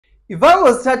If I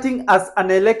was starting as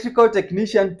an electrical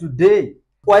technician today,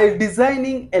 while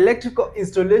designing electrical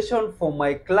installation for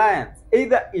my clients,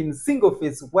 either in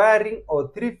single-phase wiring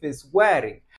or three-phase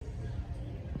wiring,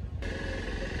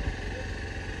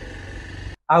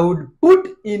 I would put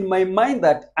in my mind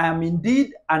that I am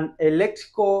indeed an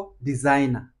electrical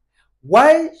designer.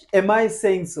 Why am I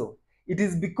saying so? It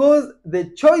is because the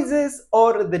choices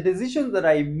or the decisions that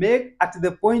I make at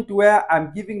the point where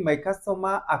I'm giving my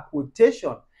customer a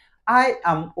quotation, I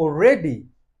am already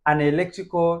an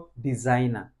electrical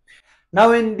designer.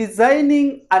 Now, in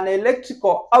designing an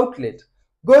electrical outlet,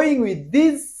 going with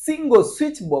this single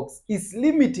switch box is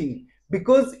limiting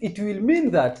because it will mean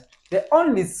that the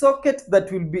only socket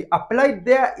that will be applied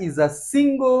there is a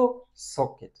single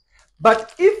socket.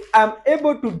 But if I'm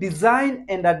able to design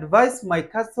and advise my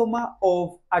customer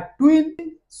of a twin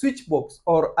switch box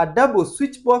or a double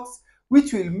switch box,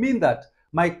 which will mean that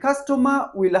my customer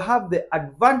will have the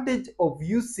advantage of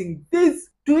using this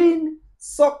twin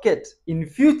socket in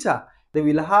future, they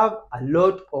will have a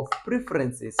lot of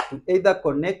preferences to either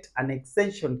connect an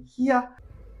extension here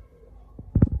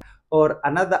or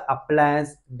another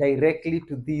appliance directly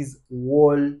to these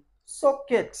wall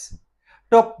sockets.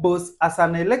 Top boss, as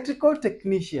an electrical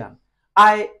technician,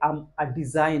 I am a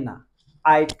designer.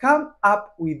 I come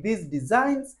up with these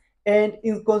designs and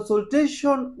in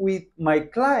consultation with my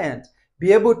client,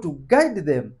 be able to guide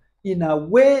them in a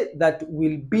way that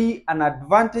will be an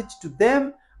advantage to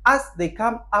them as they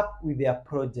come up with their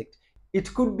project.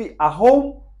 It could be a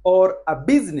home or a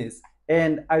business,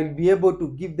 and I'll be able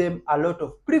to give them a lot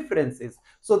of preferences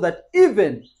so that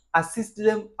even assist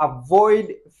them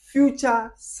avoid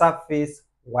future surface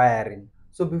wiring.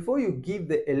 So before you give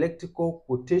the electrical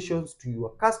quotations to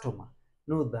your customer,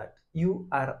 know that you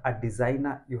are a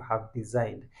designer, you have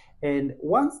designed. And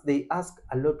once they ask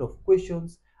a lot of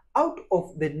questions, out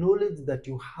of the knowledge that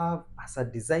you have as a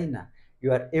designer,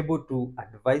 you are able to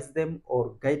advise them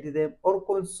or guide them or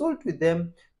consult with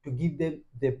them to give them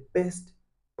the best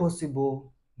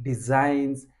possible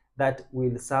designs that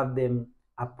will serve them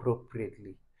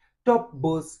appropriately. Top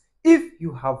boss, if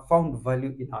you have found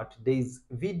value in our today's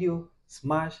video,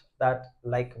 smash that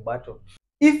like button.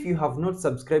 If you have not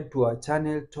subscribed to our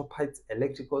channel, Top Heights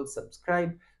Electrical,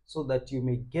 subscribe so that you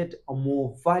may get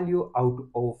more value out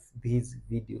of these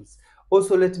videos.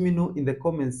 Also, let me know in the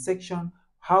comments section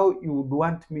how you would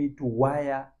want me to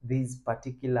wire this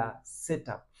particular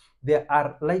setup. There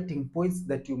are lighting points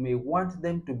that you may want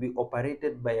them to be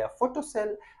operated by a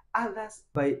photocell, others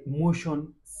by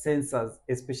motion sensors,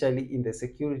 especially in the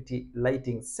security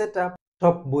lighting setup.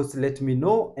 Top boss, let me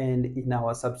know, and in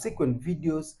our subsequent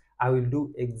videos, I will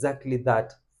do exactly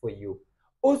that for you.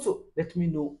 Also, let me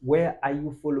know where are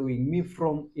you following me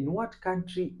from, in what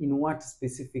country, in what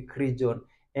specific region,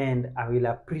 and I will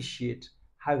appreciate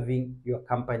having your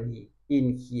company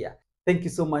in here. Thank you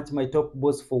so much, my top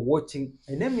boss, for watching.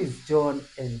 My name is John,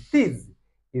 and this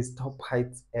is Top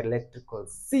Heights Electrical.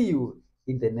 See you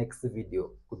in the next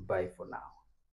video. Goodbye for now.